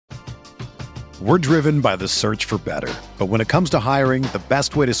We're driven by the search for better. But when it comes to hiring, the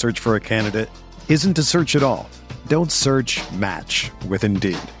best way to search for a candidate isn't to search at all. Don't search, match with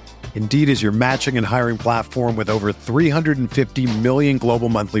Indeed. Indeed is your matching and hiring platform with over 350 million global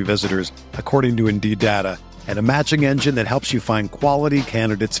monthly visitors, according to Indeed data, and a matching engine that helps you find quality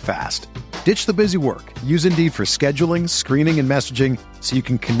candidates fast. Ditch the busy work. Use Indeed for scheduling, screening, and messaging so you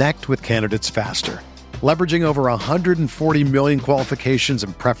can connect with candidates faster. Leveraging over 140 million qualifications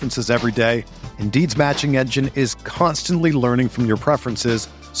and preferences every day, Indeed's matching engine is constantly learning from your preferences,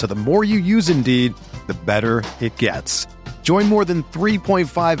 so the more you use Indeed, the better it gets. Join more than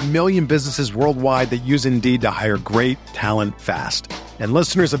 3.5 million businesses worldwide that use Indeed to hire great talent fast. And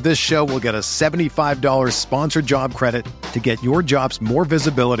listeners of this show will get a $75 sponsored job credit to get your jobs more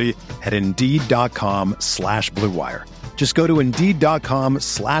visibility at Indeed.com/Blue Wire. Just go to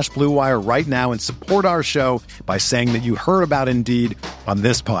Indeed.com/Blue Wire right now and support our show by saying that you heard about Indeed on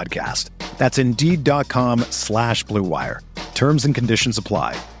this podcast. That's Indeed.com/Blue Wire. Terms and conditions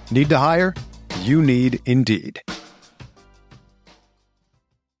apply. Need to hire? You need Indeed.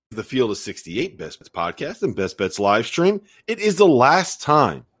 The Field of 68 Best Bets podcast and Best Bets live stream. It is the last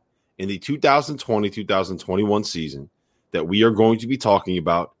time in the 2020-2021 season that we are going to be talking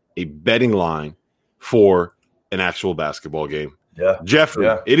about a betting line for an actual basketball game. Yeah. Jeffrey,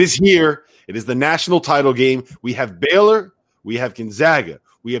 It is here. It is the national title game. We have Baylor. We have Gonzaga.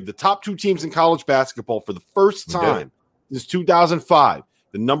 We have the top two teams in college basketball for the first time since 2005.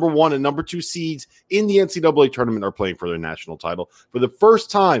 The number 1 and number 2 seeds in the NCAA tournament are playing for their national title. For the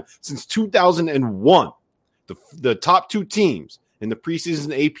first time since 2001, the top 2 teams in the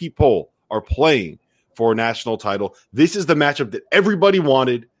preseason AP poll are playing for a national title. This is the matchup that everybody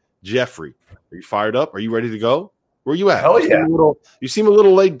wanted. Jeffrey, are you fired up? Are you ready to go? Where are you at? Hell yeah. You seem a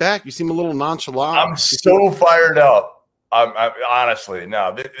little laid back. You seem a little nonchalant. I'm so fired up. I'm honestly,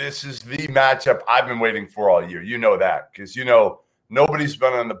 no, this is the matchup I've been waiting for all year. You know that because, nobody's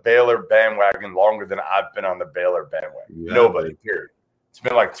been on the Baylor bandwagon longer than I've been on the Baylor bandwagon. Yeah. Nobody, period. It's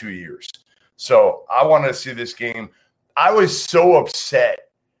been like 2 years. So I wanted to see this game. I was so upset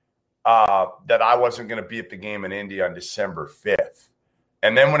that I wasn't going to be at the game in Indy on December 5th.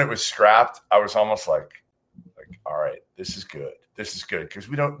 And then when it was scrapped, I was almost like, all right, this is good. This is good because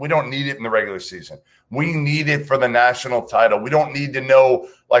we don't need it in the regular season. We need it for the national title. We don't need to know,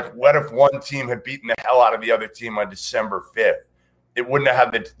 what if one team had beaten the hell out of the other team on December 5th? It wouldn't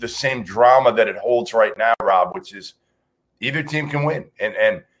have had the same drama that it holds right now, Rob, which is either team can win.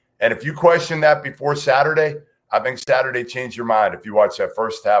 And if you question that before Saturday, I think Saturday changed your mind if you watch that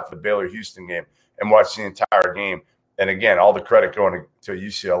first half of the Baylor-Houston game and watch the entire game. And again, all the credit going to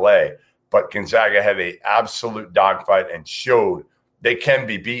UCLA. But Gonzaga had an absolute dogfight and showed they can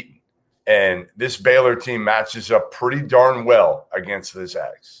be beaten. And this Baylor team matches up pretty darn well against the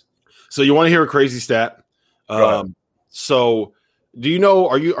Zags. So you want to hear a crazy stat? So do you know,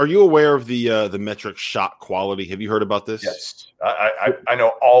 are you aware of the metric shot quality? Have you heard about this? Yes. I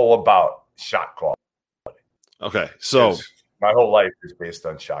know all about shot quality. Okay. So my whole life is based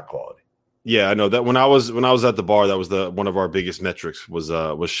on shot quality. Yeah, I know that when I was at the bar, that was one of our biggest metrics was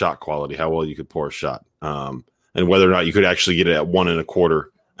shot quality, how well you could pour a shot, and whether or not you could actually get it at 1 1/4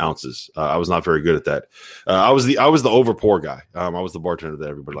 ounces. I was not very good at that. I was the over pour guy. I was the bartender that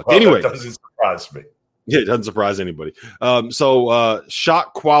everybody liked. Anyway, that doesn't surprise me. Yeah, it doesn't surprise anybody. So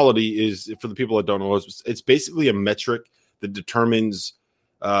shot quality is, for the people that don't know, it's basically a metric that determines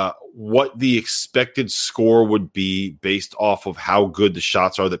what the expected score would be based off of how good the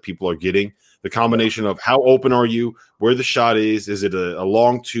shots are that people are getting. The combination of how open are you, where the shot is it a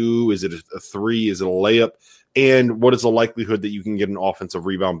long 2, is it a 3, is it a layup, and what is the likelihood that you can get an offensive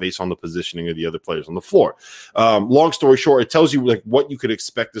rebound based on the positioning of the other players on the floor. Long story short, it tells you what you could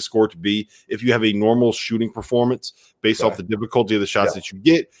expect the score to be if you have a normal shooting performance based off the difficulty of the shots that you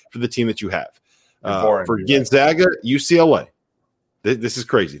get for the team that you have. For Gonzaga, UCLA, this is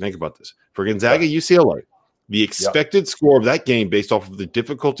crazy. Think about this. For Gonzaga, UCLA, the expected score of that game based off of the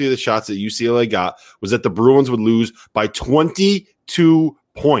difficulty of the shots that UCLA got was that the Bruins would lose by 22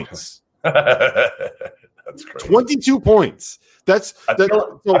 points. That's crazy. 22 points. I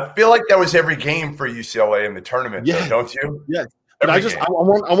feel like that was every game for UCLA in the tournament, though, don't you? Yeah. But I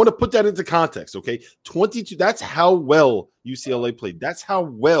want to put that into context, okay? 22, that's how well UCLA played. That's how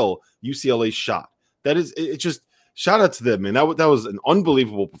well UCLA shot. That is, it just, shout out to them, man. That was an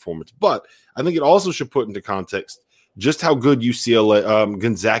unbelievable performance. But I think it also should put into context just how good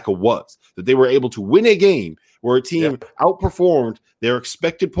Gonzaga was, that they were able to win a game where a team outperformed their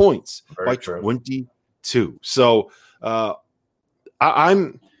expected points by 22. So I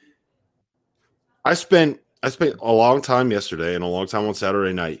spent a long time yesterday and a long time on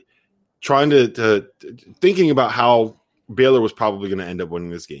Saturday night trying to thinking about how Baylor was probably going to end up winning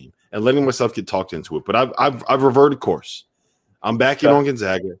this game and letting myself get talked into it. But I've reverted course. I'm back in on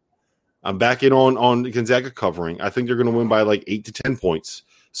Gonzaga. I'm back in on Gonzaga covering. I think they're going to win by like 8 to 10 points.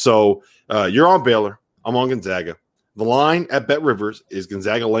 So you're on Baylor. I'm on Gonzaga. The line at Bet Rivers is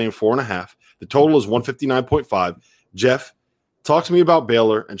Gonzaga laying 4.5. The total is 159.5. Jeff, talk to me about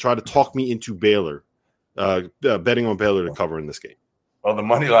Baylor and try to talk me into Baylor, betting on Baylor to cover in this game. Well, the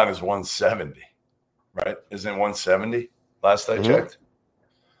money line is 170, right? Isn't it 170 last I checked?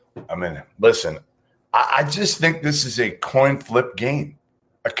 I mean, listen, I just think this is a coin flip game,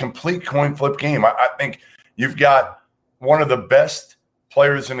 a complete coin flip game. I think you've got one of the best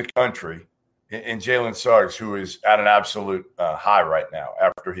players in the country in Jalen Suggs, who is at an absolute high right now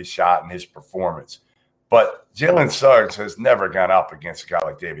after his shot and his performance. But Jalen Suggs has never gone up against a guy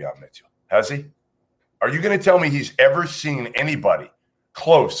like Davion Mitchell, has he? Are you going to tell me he's ever seen anybody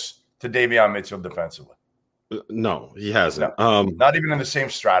close to Davion Mitchell defensively? No, he hasn't. No, not even in the same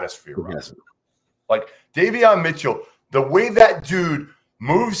stratosphere. Right? Like Davion Mitchell, the way that dude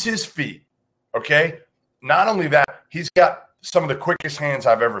moves his feet, okay? Not only that, he's got some of the quickest hands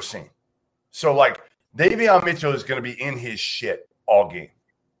I've ever seen. So, like, Davion Mitchell is going to be in his shit all game.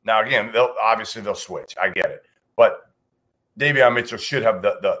 Now, again, they'll switch. I get it. But Davion Mitchell should have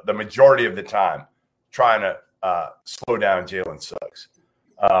the majority of the time trying to slow down Jalen Suggs.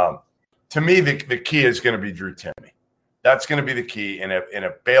 To me, the key is going to be Drew Timme. That's going to be the key. And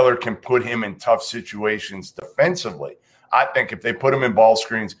if Baylor can put him in tough situations defensively, I think if they put him in ball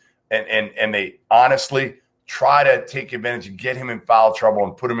screens and they honestly try to take advantage and get him in foul trouble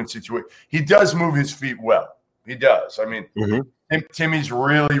and put him in situations, he does move his feet well. He does. I mean, Timmy's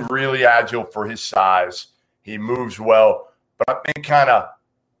really, really agile for his size. He moves well. But I think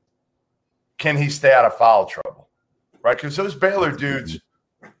can he stay out of foul trouble? Right? Because those Baylor dudes,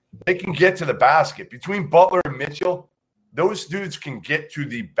 they can get to the basket. Between Butler and Mitchell, those dudes can get to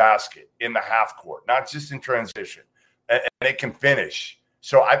the basket in the half court, not just in transition. And they can finish.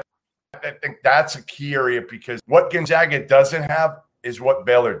 So I think that's a key area because what Gonzaga doesn't have is what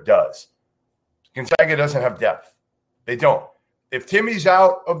Baylor does. Gonzaga doesn't have depth. They don't. If Timmy's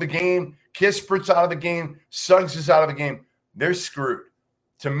out of the game, Kispert's out of the game, Suggs is out of the game, they're screwed.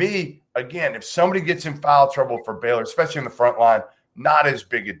 To me, again, if somebody gets in foul trouble for Baylor, especially in the front line, not as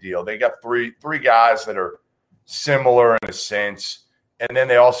big a deal. They got three guys that are similar in a sense. And then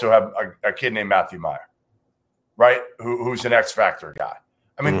they also have a kid named Matthew Meyer, right, who's an X-Factor guy.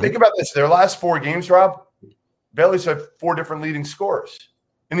 I mean, think about this. Their last 4 games, Rob, Baylor's had 4 different leading scorers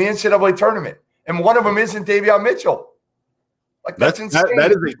in the NCAA tournament. And one of them isn't Davion Mitchell. Like that's insane.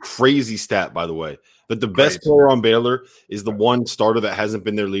 That is a crazy stat, by the way, that the best player on Baylor is the one starter that hasn't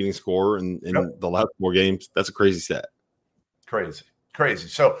been their leading scorer in the last 4 games. That's a crazy stat. Crazy.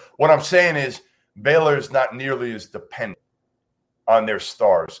 So what I'm saying is Baylor is not nearly as dependent on their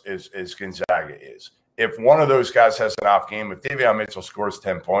stars as Gonzaga is. If one of those guys has an off game, if Davion Mitchell scores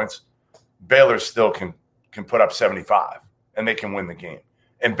 10 points, Baylor still can put up 75 and they can win the game.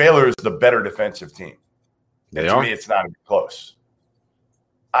 And Baylor is the better defensive team. And to me, it's not even close.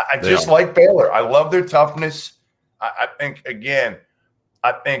 I just like Baylor. I love their toughness. I think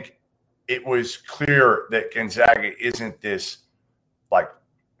it was clear that Gonzaga isn't this like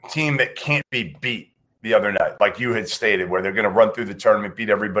team that can't be beat the other night, like you had stated, where they're going to run through the tournament, beat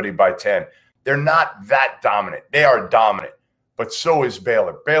everybody by 10. They're not that dominant. They are dominant, but so is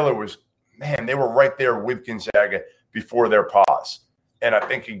Baylor. Baylor was, they were right there with Gonzaga before their pause. And I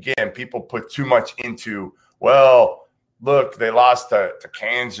think, again, people put too much into, well, look, they lost to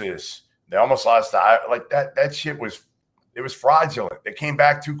Kansas. They almost lost to – like that shit was – it was fraudulent. They came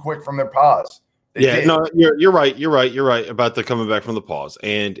back too quick from their pause. No, you're right. You're right about the coming back from the pause.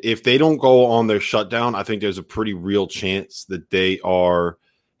 And if they don't go on their shutdown, I think there's a pretty real chance that they are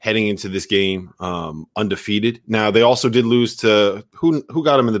heading into this game undefeated. Now, they also did lose to – who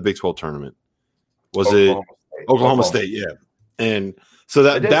got them in the Big 12 tournament? Was Oklahoma State? Yeah. And – so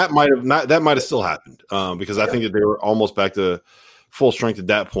that might have still happened because I think that they were almost back to full strength at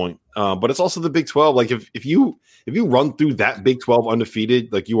that point. But it's also the Big 12. Like if you run through that Big 12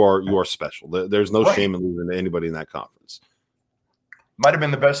 undefeated, like you are special. There's no shame in losing to anybody in that conference. Might have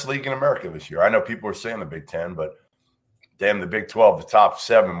been the best league in America this year. I know people are saying the Big 10, but damn, the Big 12, the top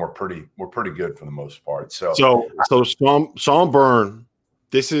 7 were pretty good for the most part. So Sean Byrne,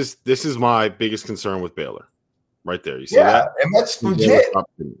 this is my biggest concern with Baylor. Right there. You see that? And that's legit.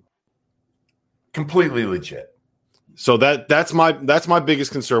 Completely legit. So that's my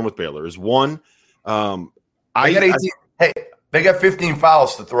biggest concern with Baylor is one. They got 15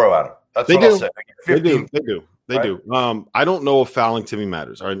 fouls to throw at them. That's what I'll say. They do. They do. I don't know if fouling Timmy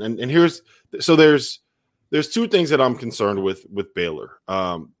matters. All right, and here's so there's two things that I'm concerned with Baylor.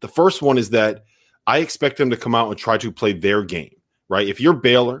 The first one is that I expect them to come out and try to play their game. Right? If you're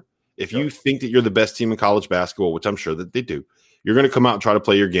Baylor, if you think that you're the best team in college basketball, which I'm sure that they do, you're going to come out and try to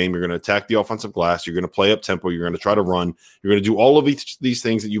play your game. You're going to attack the offensive glass. You're going to play up tempo. You're going to try to run. You're going to do all of these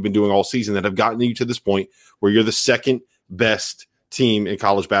things that you've been doing all season that have gotten you to this point where you're the second best team in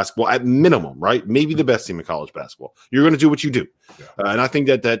college basketball at minimum, right? Maybe the best team in college basketball. You're going to do what you do. Yeah. And I think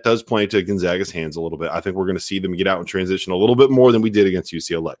that does play into Gonzaga's hands a little bit. I think we're going to see them get out and transition a little bit more than we did against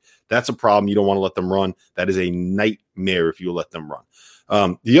UCLA. That's a problem. You don't want to let them run. That is a nightmare if you let them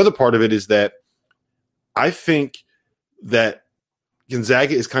run. The other part of it is that I think that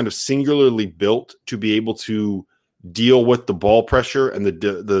Gonzaga is kind of singularly built to be able to deal with the ball pressure and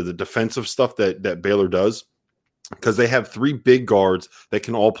the defensive stuff that Baylor does, because they have three big guards that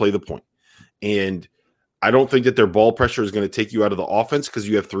can all play the point. And I don't think that their ball pressure is going to take you out of the offense because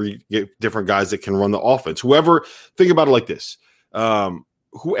you have three different guys that can run the offense. Think about it like this.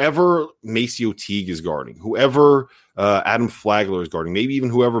 Whoever Maceo Teague is guarding, whoever Adam Flagler is guarding, maybe even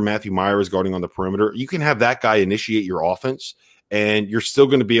whoever Matthew Meyer is guarding on the perimeter, you can have that guy initiate your offense, and you're still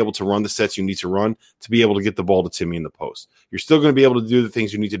going to be able to run the sets you need to run to be able to get the ball to Timmy in the post. You're still going to be able to do the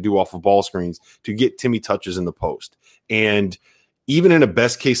things you need to do off of ball screens to get Timmy touches in the post. And even in a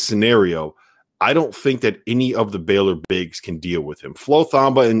best-case scenario, I don't think that any of the Baylor bigs can deal with him. Flo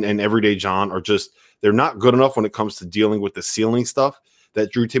Thamba and Everyday John are just – they're not good enough when it comes to dealing with the ceiling stuff that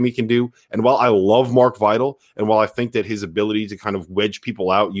Drew Timme can do. And while I love Mark Vital, and while I think that his ability to kind of wedge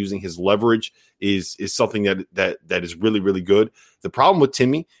people out using his leverage is something that is really, really good, the problem with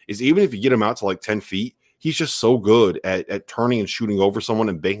Timme is even if you get him out to like 10 feet, he's just so good at turning and shooting over someone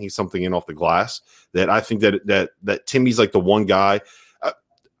and banking something in off the glass that I think that Timme's like the one guy.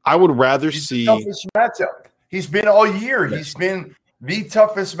 I would rather see. The toughest matchup. He's been all year. Yeah. He's been the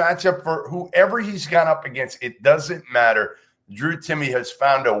toughest matchup for whoever he's gone up against. It doesn't matter. Drew Timme has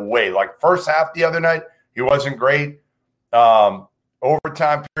found a way. Like first half the other night, he wasn't great.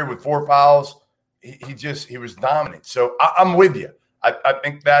 Overtime period with 4 fouls, he was dominant. So I'm with you. I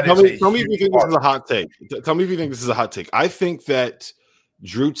think that tell me if you think this is a hot take. Tell me if you think this is a hot take. I think that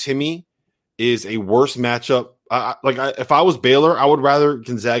Drew Timme is a worse matchup. If I was Baylor, I would rather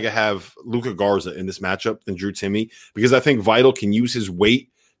Gonzaga have Luka Garza in this matchup than Drew Timme, because I think Vital can use his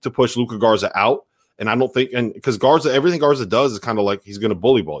weight to push Luka Garza out. And I don't think, and because Garza, everything Garza does is kind of like he's going to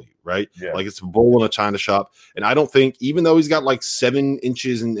bully ball you, right? Yeah. Like it's a bull in a china shop. And I don't think, even though he's got like 7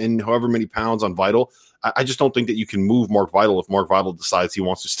 inches and however many pounds on Vital, I just don't think that you can move Mark Vital if Mark Vital decides he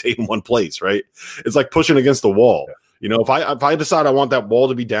wants to stay in one place, right? It's like pushing against the wall. Yeah. You know, if I decide I want that ball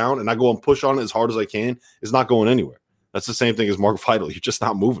to be down and I go and push on it as hard as I can, it's not going anywhere. That's the same thing as Mark Vital. You're just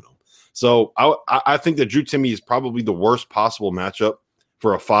not moving him. So I think that Drew Timme is probably the worst possible matchup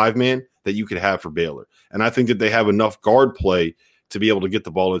for a 5-man that you could have for Baylor. And I think that they have enough guard play to be able to get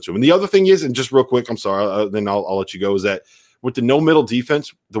the ball into him. And the other thing is, and just real quick, I'm sorry, then I'll let you go, is that with the no middle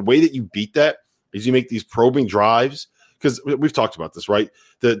defense, the way that you beat that is you make these probing drives, because we've talked about this, right?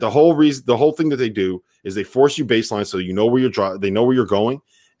 The whole thing that they do is they force you baseline so you know where they know where you're going.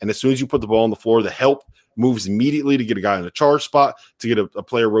 And as soon as you put the ball on the floor, the help moves immediately to get a guy in a charge spot, to get a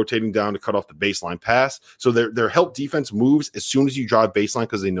player rotating down to cut off the baseline pass. So their help defense moves as soon as you drive baseline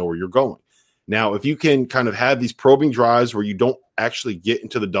because they know where you're going. Now, if you can kind of have these probing drives where you don't actually get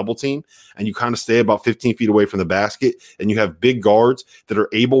into the double team and you kind of stay about 15 feet away from the basket, and you have big guards that are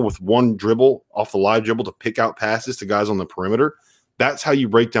able with one dribble off the live dribble to pick out passes to guys on the perimeter, that's how you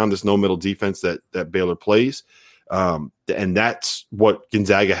break down this no middle defense that Baylor plays. And that's what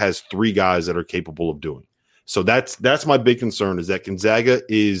Gonzaga has 3 guys that are capable of doing. So that's my big concern, is that Gonzaga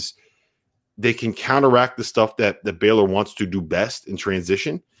they can counteract the stuff that Baylor wants to do best in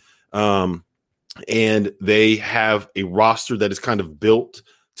transition. And they have a roster that is kind of built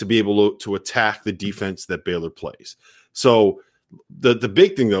to be able to attack the defense that Baylor plays. So the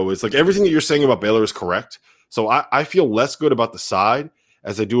big thing, though, is like everything that you're saying about Baylor is correct. So I feel less good about the side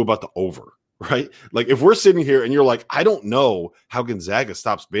as I do about the over, right? Like if we're sitting here and you're like, I don't know how Gonzaga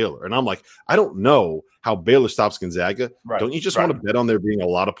stops Baylor, and I'm like, I don't know how Baylor stops Gonzaga. Right. Don't you just want to bet on there being a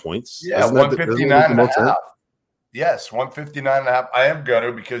lot of points? Yeah, 159.5. Yes, 159.5. I am going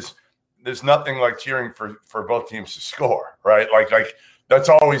to, because there's nothing like cheering for both teams to score, right? Like that's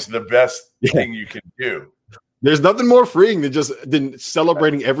always the best thing you can do. There's nothing more freeing than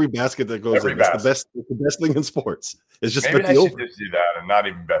celebrating every basket that goes in. It's the best thing in sports. It's just maybe I should just do that and not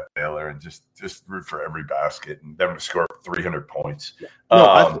even bet Baylor and just root for every basket and them to score 300 points.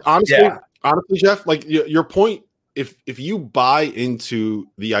 No, honestly, Jeff, like your point, if you buy into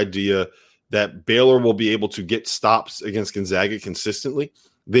the idea that Baylor will be able to get stops against Gonzaga consistently,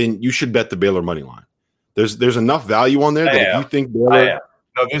 then you should bet the Baylor money line. There's enough value on there that if you think Baylor,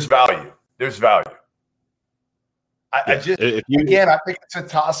 no, there's value. There's value. I think it's a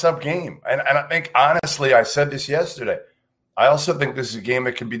toss-up game, and I think honestly, I said this yesterday. I also think this is a game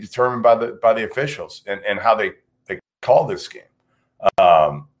that can be determined by the officials and how they call this game.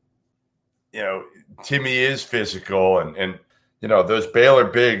 Timmy is physical, and those Baylor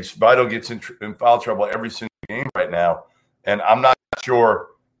bigs. Vital gets in foul trouble every single game right now, and I'm not sure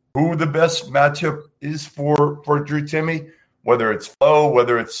who the best matchup is for Drew Timme, whether it's Flo,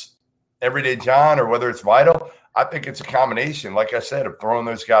 whether it's Everyday John, or whether it's Vital. I think it's a combination, like I said, of throwing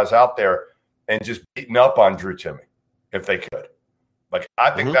those guys out there and just beating up on Drew Timme if they could. Like,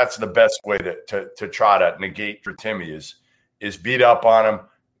 I think that's the best way to try to negate Drew Timme is beat up on him,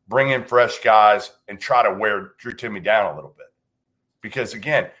 bring in fresh guys, and try to wear Drew Timme down a little bit. Because,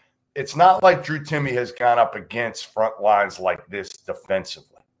 again, it's not like Drew Timme has gone up against front lines like this defensively.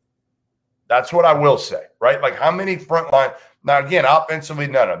 That's what I will say, right? Like, how many front line – now, again, offensively,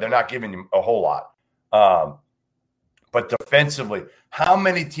 no, they're not giving you a whole lot. But defensively, how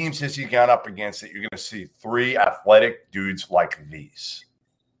many teams has he gone up against that you're going to see three athletic dudes like these?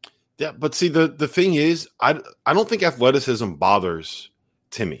 Yeah, but see, the thing is, I don't think athleticism bothers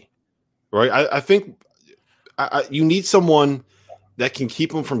Timme, right? I think you need someone that can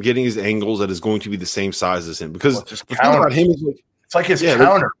keep him from getting his angles that is going to be the same size as him. Because the thing about him is it's like his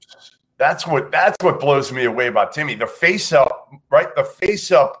counters. That's what blows me away about Timme. The face-up, right? The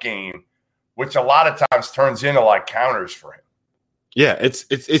face-up game, which a lot of times turns into like counters for him. Yeah, it's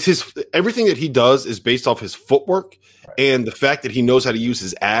his everything that he does is based off his footwork and the fact that he knows how to use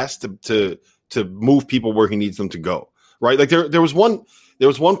his ass to move people where he needs them to go. Right? Like there was one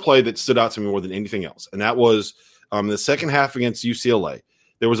play that stood out to me more than anything else, and that was the second half against UCLA.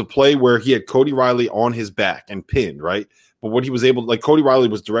 There was a play where he had Cody Riley on his back and pinned, right? But what he was able to, like, Cody Riley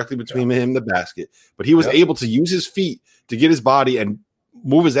was directly between him and the basket, but he was able to use his feet to get his body and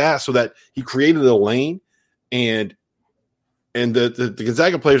move his ass so that he created a lane. And the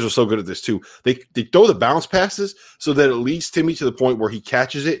Gonzaga players are so good at this too. They throw the bounce passes so that it leads Timme to the point where he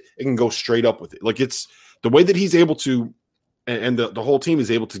catches it and can go straight up with it. Like, it's the way that he's able to, and the whole team is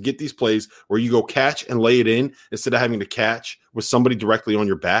able to get these plays where you go catch and lay it in instead of having to catch with somebody directly on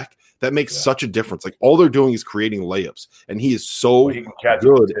your back. That makes such a difference. Like, all they're doing is creating layups, and he is so good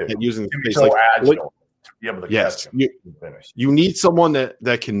at using the space. So agile to be able to yes, catch him. You need someone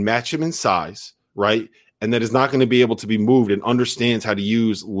that can match him in size, right? And that is not going to be able to be moved and understands how to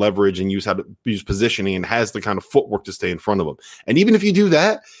use leverage and use how to use positioning and has the kind of footwork to stay in front of him. And even if you do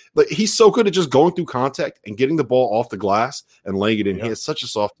that, like, he's so good at just going through contact and getting the ball off the glass and laying it in. He has such a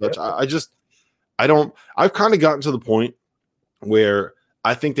soft touch. I've kind of gotten to the point where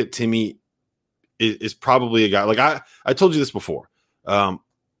I think that Timme is probably a guy. Like, I told you this before.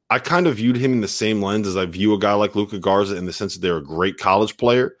 I kind of viewed him in the same lens as I view a guy like Luka Garza, in the sense that they're a great college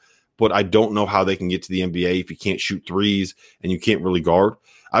player, but I don't know how they can get to the NBA if you can't shoot threes and you can't really guard.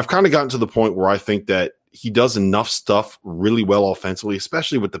 I've kind of gotten to the point where I think that he does enough stuff really well offensively,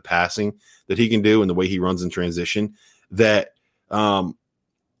 especially with the passing that he can do and the way he runs in transition, that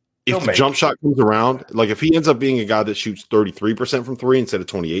if the jump shot comes around, like if he ends up being a guy that shoots 33% from three instead of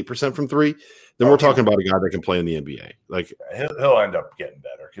 28% from three, then we're talking about a guy that can play in the NBA. Like, he'll end up getting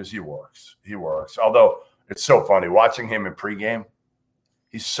better because he works. He works. Although it's so funny watching him in pregame.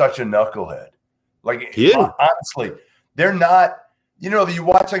 He's such a knucklehead. Like, honestly, they're not. You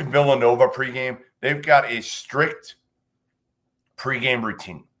watch like Villanova pregame. They've got a strict pregame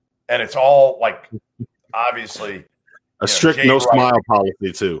routine, and it's all like obviously a strict no smile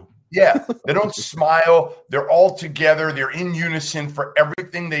policy too. Yeah, they don't smile. They're all together. They're in unison for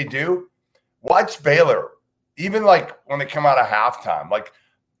everything they do. Watch Baylor, even like when they come out of halftime, like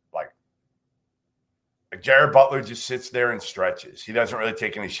Jared Butler just sits there and stretches. He doesn't really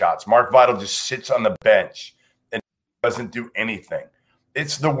take any shots. Mark Vital just sits on the bench and doesn't do anything.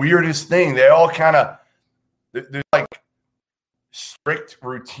 It's the weirdest thing. They all kind of they're like strict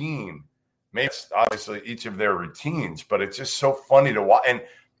routine. Maybe it's obviously each of their routines, but it's just so funny to watch. And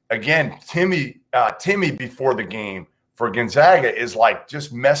again, Timme before the game for Gonzaga is like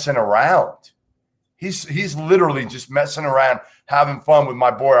just messing around. He's literally just messing around, having fun with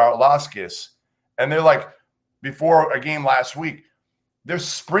my boy Arlaskis. And they're like, before a game last week, they're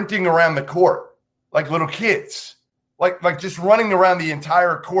sprinting around the court like little kids, like just running around the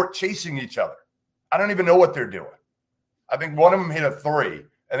entire court chasing each other. I don't even know what they're doing. I think one of them hit a three,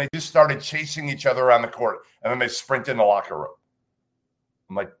 and they just started chasing each other around the court, and then they sprint in the locker room.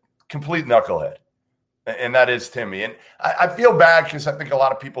 I'm like, complete knucklehead. And that is Timmy. And I feel bad because I think a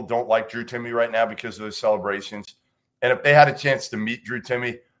lot of people don't like Drew Timmy right now because of the celebrations. And if they had a chance to meet Drew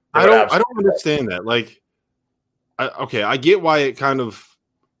Timmy, I don't understand that. Like, I get why it kind of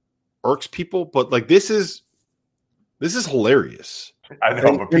irks people, but like this is hilarious. I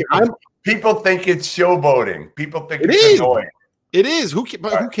know, but people think it's showboating. People think it's annoying. It is. Who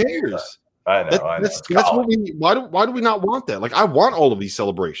cares? I know. That's what we. Why do we not want that? Like, I want all of these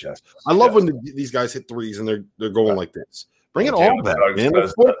celebrations. Yes, I love when these guys hit threes and they're going like this. Bring it all back, man.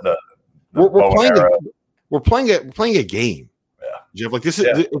 We're playing a game. Yeah, Jeff. Like, this is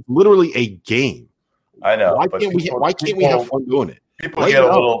it's literally a game. I know. Why can't we have fun doing it? People get a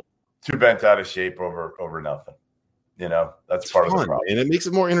little too bent out of shape over nothing. You know, that's part of the problem, and it makes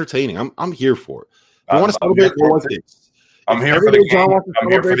it more entertaining. I'm here for it. If you want to celebrate more like this. I'm here for the game. I'm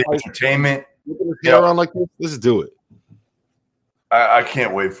here for the entertainment. Around like this, let's do it. I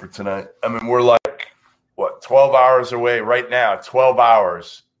can't wait for tonight. I mean, we're like 12 hours away right now. 12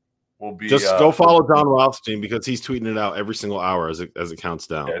 hours will be. Just go follow John Rothstein because he's tweeting it out every single hour as it counts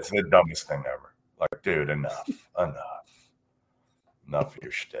down. Yeah, it's the dumbest thing ever. Like, dude, enough of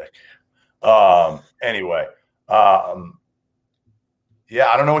your shtick. Anyway, yeah,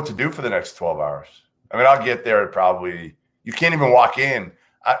 I don't know what to do for the next 12 hours. I mean, I'll get there probably. You can't even walk in.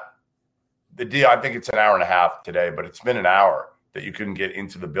 The deal, I think it's an hour and a half today, but it's been an hour that you couldn't get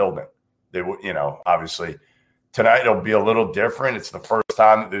into the building. They would, obviously tonight it'll be a little different. It's the first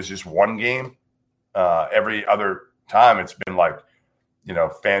time that there's just one game. Every other time it's been like,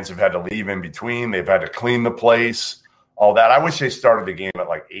 fans have had to leave in between. They've had to clean the place, all that. I wish they started the game at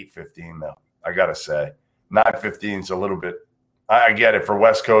like 8:15 though. I got to say 9:15 is a little bit, I get it for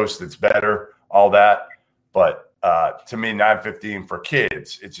West Coast. It's better, all that. But to me, 9:15 for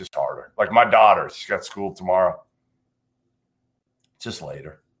kids, it's just harder. Like my daughter, she's got school tomorrow. Just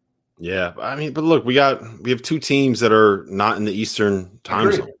later. Yeah, I mean, but look, we have two teams that are not in the Eastern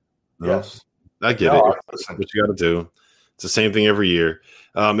time zone. Yes, I get it. That's what you got to do. It's the same thing every year.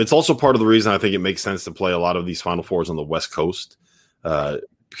 It's also part of the reason I think it makes sense to play a lot of these Final Fours on the West Coast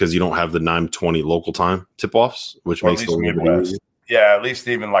because you don't have the 9:20 local time tip-offs, which makes it a little bit easier. Yeah, at least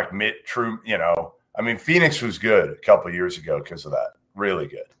even like mid-true, I mean, Phoenix was good a couple of years ago because of that. Really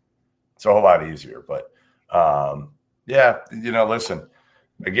good. It's a whole lot easier. But, yeah, listen,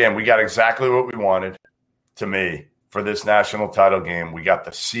 again, we got exactly what we wanted, to me, for this national title game. We got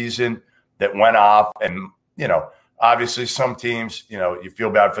the season that went off. And, obviously some teams, you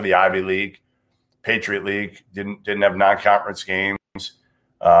feel bad for the Ivy League. Patriot League didn't have non-conference games.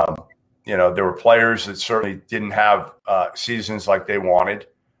 There were players that certainly didn't have seasons like they wanted.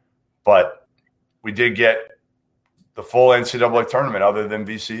 But we did get the full NCAA tournament other than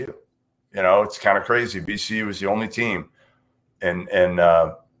VCU. It's kind of crazy. VCU was the only team. And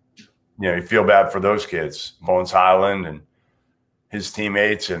you feel bad for those kids, Bones Highland and his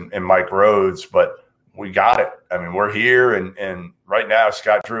teammates and Mike Rhodes. But we got it. I mean, we're here. And right now,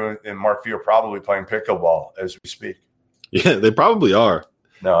 Scott Drew and Mark Few are probably playing pickleball as we speak. Yeah, they probably are.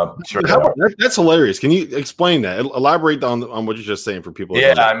 No, I'm sure. That's hilarious. Can you explain that? Elaborate on what you're just saying for people.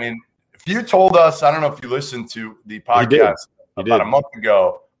 Yeah, I mean, Few told us, I don't know if you listened to the podcast about a month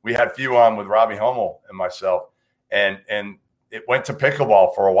ago, we had Few on with Robbie Hummel and myself, and it went to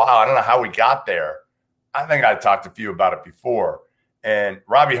pickleball for a while. I don't know how we got there. I think I talked to Few about it before. And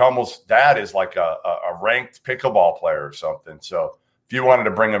Robbie Hummel's dad is like a ranked pickleball player or something. So Few wanted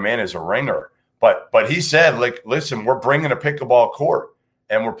to bring him in as a ringer. But he said, like, listen, we're bringing a pickleball court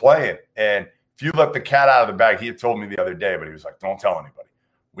and we're playing. And Few let the cat out of the bag. He had told me the other day, but he was like, don't tell anybody.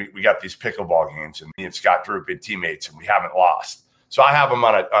 We got these pickleball games, and me and Scott Drew have been teammates, and we haven't lost. So I have them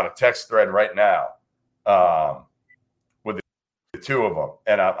on a text thread right now with the two of them,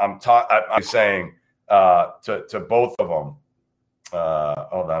 and I'm saying to both of them.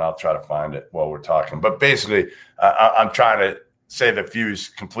 Hold on, I'll try to find it while we're talking. But basically, I'm trying to say that Few's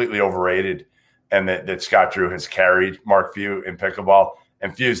completely overrated, and that Scott Drew has carried Mark Few in pickleball,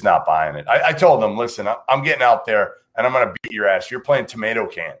 and Few's not buying it. I told him, listen, I'm getting out there. And I'm going to beat your ass. You're playing tomato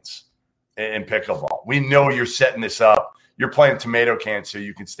cans in pickleball. We know you're setting this up. You're playing tomato cans so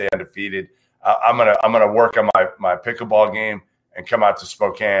you can stay undefeated. I'm gonna work on my pickleball game and come out to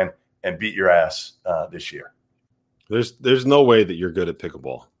Spokane and beat your ass this year. There's no way that you're good at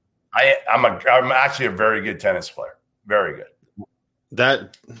pickleball. I'm actually a very good tennis player. Very good.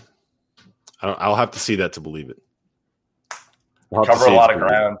 I'll have to see that to believe it. Cover a lot of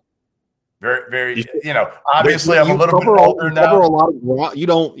ground. Very, very. Obviously, I'm a little bit older now. Cover a lot of ground. You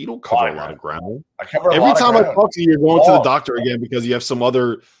don't cover a lot of ground. I cover every time I talk to you, you're going to the doctor again because you have some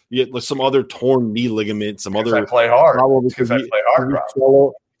other torn knee ligament, some other. I play hard. Because I play hard.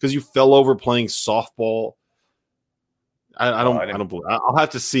 because you fell over playing softball. I don't believe. I'll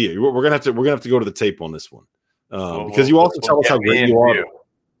have to see it. We're gonna have to go to the tape on this one because you also tell us how great you are.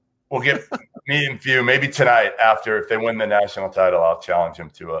 We'll get me and Few maybe tonight after if they win the national title. I'll challenge him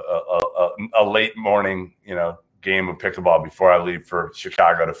to a late morning game of pickleball before I leave for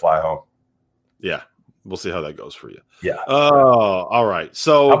Chicago to fly home. Yeah, we'll see how that goes for you. Yeah. All right.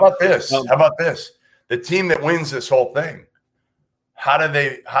 So how about this? The team that wins this whole thing. How do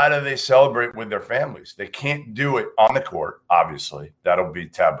they celebrate with their families? They can't do it on the court, obviously. That'll be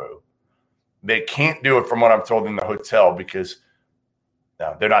taboo. They can't do it, from what I'm told, in the hotel because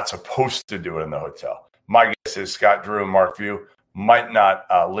they're not supposed to do it in the hotel. My guess is Scott Drew and Mark Few might not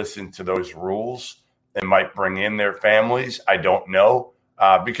listen to those rules and might bring in their families. I don't know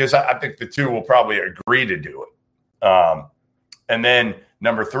because I think the two will probably agree to do it. And then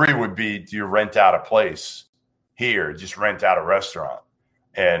number 3 would be, do you rent out a place here? Just rent out a restaurant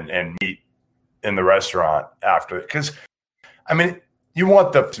and meet in the restaurant after. Because, I mean, you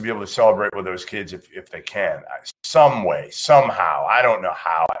want them to be able to celebrate with those kids if they can. Some way, somehow. I don't know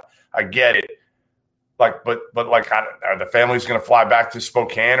how. I get it. But are the families going to fly back to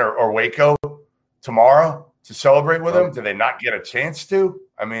Spokane or Waco tomorrow to celebrate with them? Do they not get a chance to?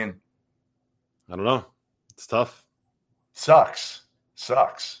 I mean, I don't know. It's tough. Sucks. It's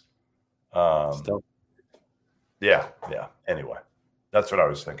tough. Yeah. Anyway, that's what I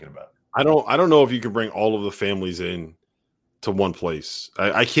was thinking about. I don't know if you can bring all of the families in to one place.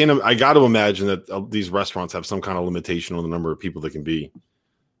 I can't. I got to imagine that these restaurants have some kind of limitation on the number of people that can be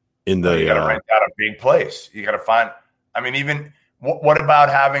in the. You got to rent out a big place. You got to find. I mean, even what about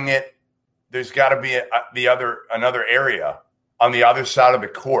having it? There's got to be another area on the other side of the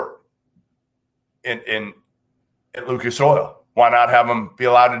court in Lucas Oil. Why not have them be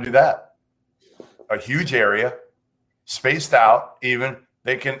allowed to do that? A huge area, spaced out. Even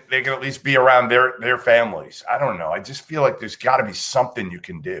they can at least be around their families. I don't know. I just feel like there's got to be something you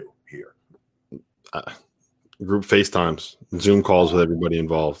can do here. Group FaceTimes, Zoom calls with everybody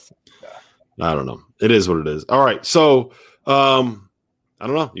involved. I don't know. It is what it is. All right. So I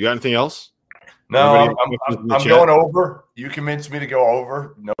don't know. You got anything else? No, I'm going over. You convinced me to go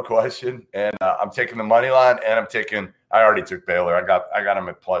over, no question. And I'm taking the money line, and I already took Baylor. I got them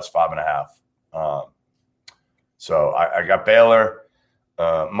at plus 5.5. So I got Baylor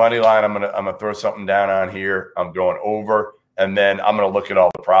money line. I'm gonna throw something down on here. I'm going over, and then I'm gonna look at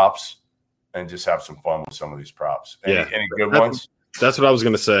all the props and just have some fun with some of these props. Any good ones? That's what I was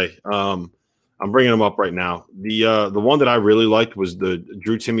gonna say. I'm bringing them up right now. The one that I really liked was the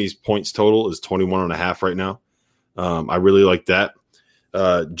Drew Timmy's points total is 21.5 right now. I really like that.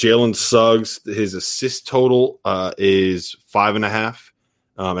 Jalen Suggs, his assist total is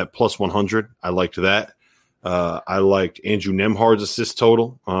 5.5 at plus 100. I liked that. I liked Andrew Nemhard's assist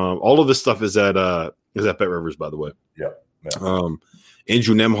total. All of this stuff is at Bet Rivers, by the way. Yeah.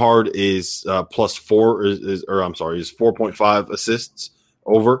 Andrew Nemhard is plus 4 is 4.5 assists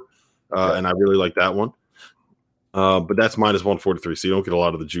over. And I really like that one. But that's minus 143, so you don't get a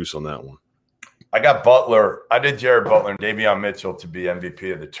lot of the juice on that one. I got Butler. I did Jared Butler and Davion Mitchell to be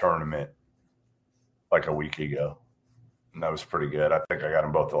MVP of the tournament like a week ago. And that was pretty good. I think I got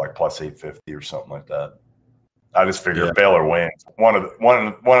them both to like plus 850 or something like that. I just figured Baylor wins. One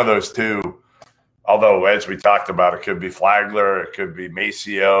of those two, although as we talked about, it could be Flagler, it could be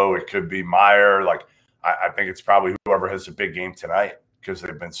Maceo, it could be Meyer. Like I think it's probably whoever has a big game tonight, because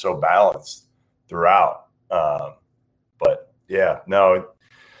they've been so balanced throughout. But yeah, no.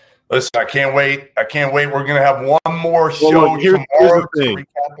 Listen, I can't wait. We're going to have one more show tomorrow. Here's the thing.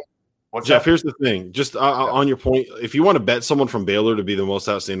 Jeff, here's the thing. Just on your point, if you want to bet someone from Baylor to be the most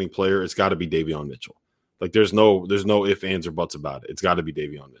outstanding player, it's got to be Davion Mitchell. Like there's no ifs, ands, or buts about it. It's got to be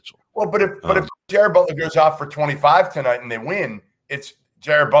Davion Mitchell. Well, but if Jared Butler goes off for 25 tonight and they win, it's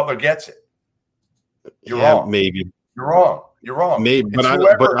Jared Butler gets it. You're wrong. Maybe. You're wrong. Maybe,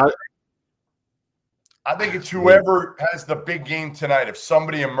 I think it's whoever has the big game tonight. If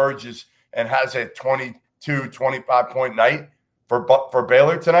somebody emerges and has a 22, 25-point night for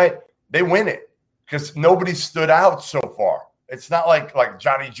Baylor tonight, they win it because nobody stood out so far. It's not like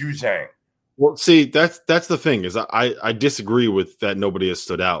Johnny Juzang. Well, see, that's the thing is I disagree with that nobody has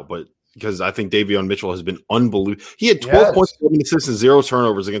stood out, but because I think Davion Mitchell has been unbelievable. He had 12 points, 11 assists, and 0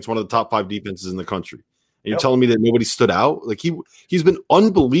 turnovers against one of the top 5 defenses in the country. And you're telling me that nobody stood out? Like he's been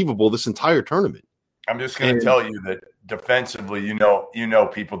unbelievable this entire tournament. I'm just going to tell you that defensively, you know,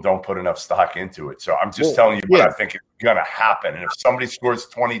 people don't put enough stock into it. So I'm just telling you what I think is going to happen. And if somebody scores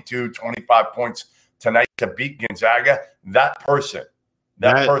 22, 25 points tonight to beat Gonzaga, that person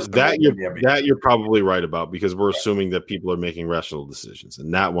That you're probably right about, because we're assuming that people are making rational decisions,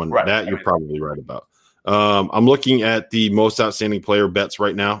 and that you're probably right about. I'm looking at the most outstanding player bets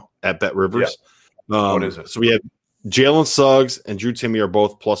right now at Bet Rivers. Yeah. What is it? So we have Jalen Suggs and Drew Timme are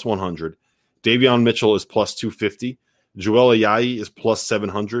both plus 100. Davion Mitchell is plus 250. Joel Ayayi is plus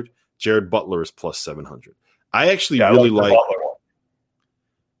 700. Jared Butler is plus 700. I actually really like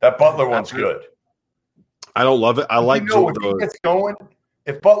that Butler one's good. I don't love it. I like if he gets going.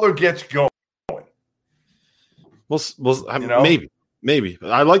 If Butler gets going, maybe.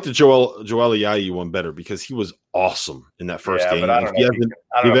 I like the Joel Ayayi one better because he was awesome in that first game. But I don't know if he's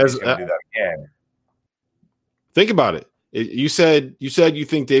going to do that again. Think about it. You said you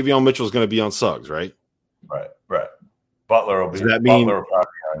think Davion Mitchell is going to be on Suggs, right? Right. Butler will be. Does that mean Butler will probably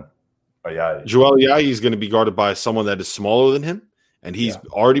on Ayayi? Joel Ayayi is going to be guarded by someone that is smaller than him, and he's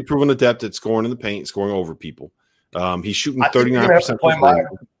already proven adept at scoring in the paint, scoring over people. He's shooting 39%.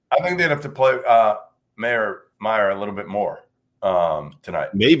 I think they'd have to play Meyer a little bit more tonight.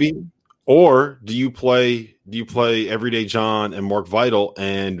 Maybe. Or do you play Everyday John and Mark Vital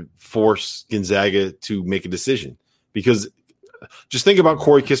and force Gonzaga to make a decision? Because just think about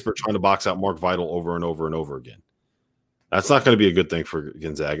Corey Kispert trying to box out Mark Vital over and over and over again. That's not going to be a good thing for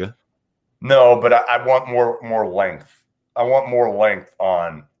Gonzaga. No, but I want more length. I want more length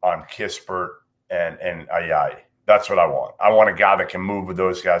on Kispert and Ayayi. That's what I want. I want a guy that can move with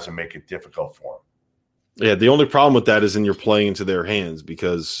those guys and make it difficult for him. Yeah, the only problem with that is you're playing into their hands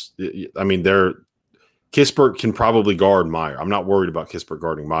because, I mean, Kispert can probably guard Meyer. I'm not worried about Kispert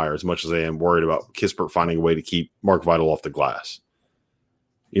guarding Meyer as much as I am worried about Kispert finding a way to keep Mark Vital off the glass.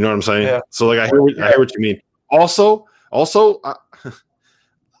 You know what I'm saying? Yeah. So, like, I hear what you mean. Also,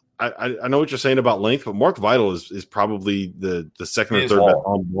 I know what you're saying about length, but Mark Vital is probably the second or third best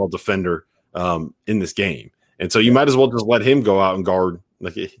on-ball defender in this game. And so you might as well just let him go out and guard.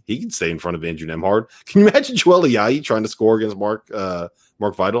 Like, he can stay in front of Andrew Nembhard. Can you imagine Joel Ayayi trying to score against Mark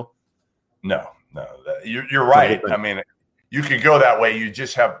Vital? No. You're right. I mean, you could go that way. You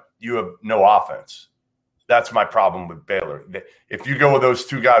have no offense. That's my problem with Baylor. If you go with those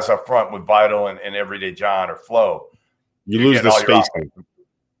two guys up front with Vital and Everyday John or Flo, you lose the spacing.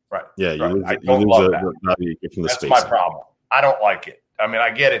 Right. Yeah, you lose That's my problem. I don't like it. I mean,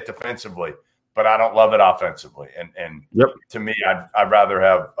 I get it defensively, but I don't love it offensively. And to me, I'd rather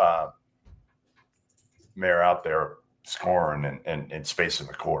have Mayer out there scoring and spacing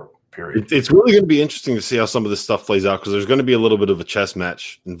the court, period. It's really going to be interesting to see how some of this stuff plays out because there's going to be a little bit of a chess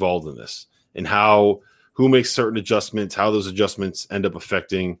match involved in this and who makes certain adjustments, how those adjustments end up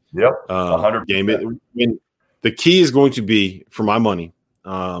affecting the game. The key is going to be, for my money,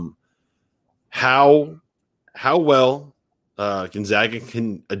 how well Gonzaga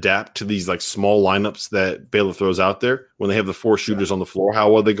can adapt to these like small lineups that Baylor throws out there when they have the four shooters on the floor,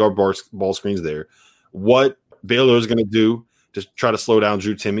 how well they guard ball screens there, what Baylor is going to do to try to slow down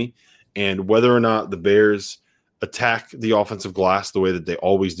Drew Timme, and whether or not the Bears attack the offensive glass the way that they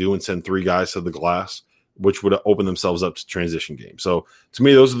always do and send three guys to the glass, which would open themselves up to transition games. So to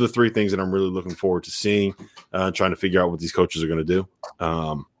me, those are the three things that I'm really looking forward to seeing, trying to figure out what these coaches are going to do.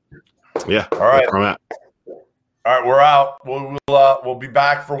 All right. That's where I'm at. All right, we're out. We'll be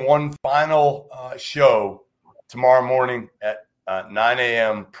back for one final show tomorrow morning at 9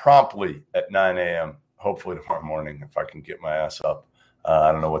 a.m. promptly at 9 a.m. Hopefully tomorrow morning if I can get my ass up.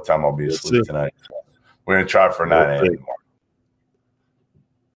 I don't know what time I'll be asleep tonight. We're going to try for 9 a.m. tomorrow.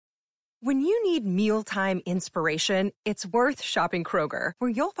 When you need mealtime inspiration, it's worth shopping Kroger, where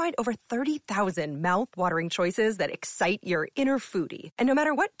you'll find over 30,000 mouth-watering choices that excite your inner foodie. And no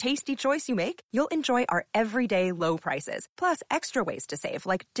matter what tasty choice you make, you'll enjoy our everyday low prices, plus extra ways to save,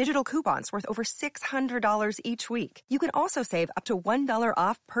 like digital coupons worth over $600 each week. You can also save up to $1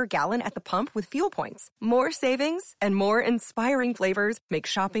 off per gallon at the pump with fuel points. More savings and more inspiring flavors make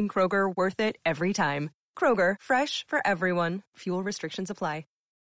shopping Kroger worth it every time. Kroger, fresh for everyone. Fuel restrictions apply.